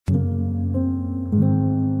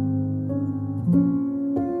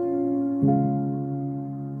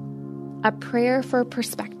A Prayer for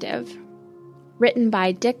Perspective, written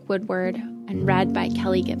by Dick Woodward and read by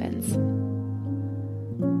Kelly Gibbons.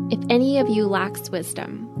 If any of you lacks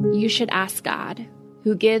wisdom, you should ask God,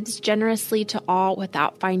 who gives generously to all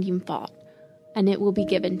without finding fault, and it will be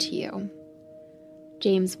given to you.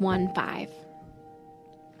 James 1:5.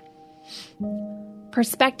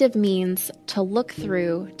 Perspective means to look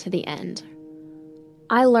through to the end.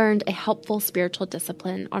 I learned a helpful spiritual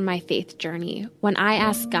discipline on my faith journey when I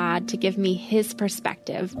asked God to give me His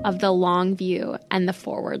perspective of the long view and the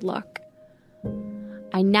forward look.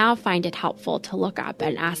 I now find it helpful to look up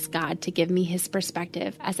and ask God to give me His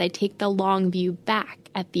perspective as I take the long view back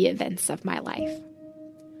at the events of my life.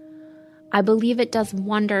 I believe it does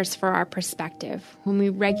wonders for our perspective when we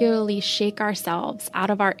regularly shake ourselves out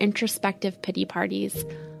of our introspective pity parties,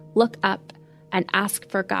 look up, and ask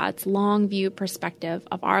for God's long view perspective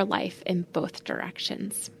of our life in both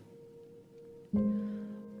directions.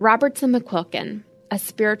 Robertson McQuilkin, a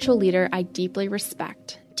spiritual leader I deeply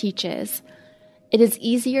respect, teaches, "It is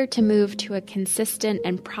easier to move to a consistent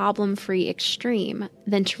and problem-free extreme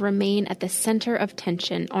than to remain at the center of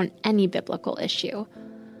tension on any biblical issue,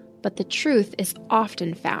 but the truth is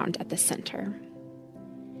often found at the center."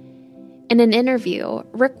 In an interview,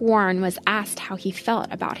 Rick Warren was asked how he felt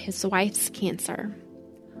about his wife's cancer.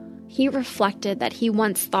 He reflected that he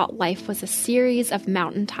once thought life was a series of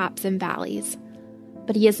mountaintops and valleys,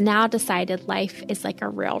 but he has now decided life is like a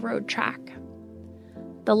railroad track.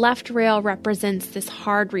 The left rail represents this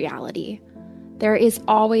hard reality. There is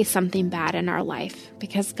always something bad in our life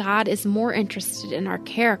because God is more interested in our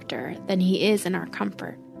character than He is in our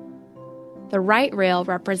comfort. The right rail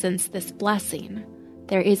represents this blessing.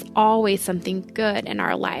 There is always something good in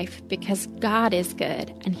our life because God is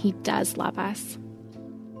good and He does love us.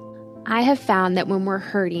 I have found that when we're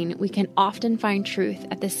hurting, we can often find truth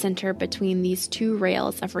at the center between these two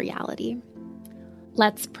rails of reality.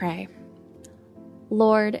 Let's pray.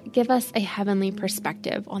 Lord, give us a heavenly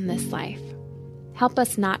perspective on this life. Help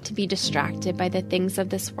us not to be distracted by the things of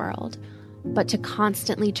this world, but to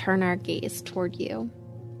constantly turn our gaze toward You.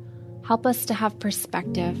 Help us to have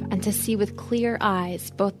perspective and to see with clear eyes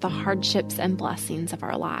both the hardships and blessings of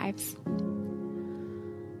our lives.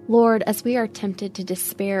 Lord, as we are tempted to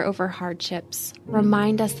despair over hardships,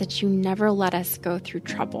 remind us that You never let us go through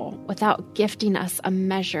trouble without gifting us a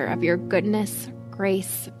measure of Your goodness,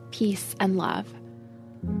 grace, peace, and love.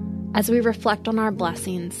 As we reflect on our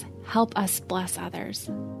blessings, help us bless others.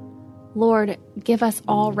 Lord, give us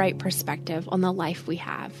all right perspective on the life we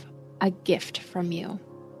have, a gift from You.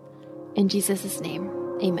 In Jesus' name,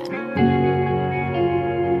 amen.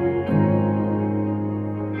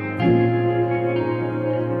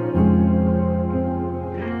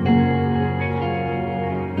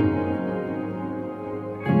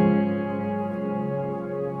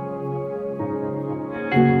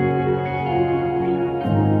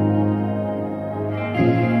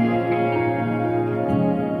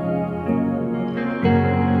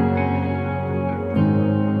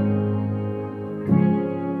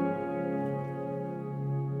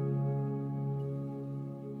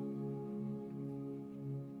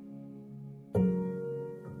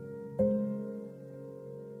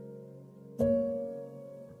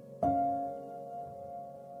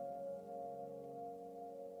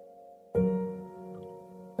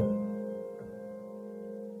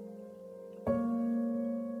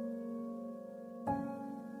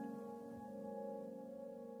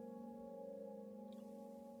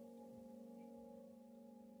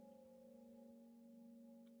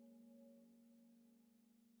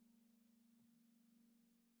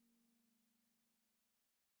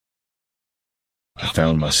 I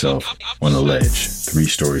found myself on a ledge, 3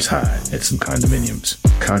 stories high at some condominiums,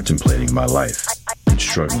 contemplating my life and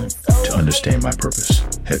struggling to understand my purpose.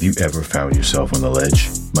 Have you ever found yourself on the ledge?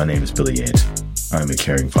 My name is Billy Yant. I'm a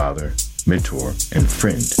caring father, mentor, and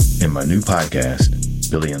friend. In my new podcast,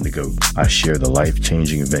 Billy and the Goat, I share the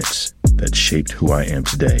life-changing events that shaped who I am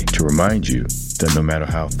today to remind you that no matter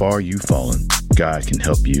how far you've fallen, God can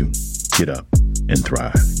help you get up and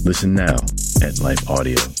thrive. Listen now at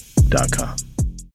lifeaudio.com.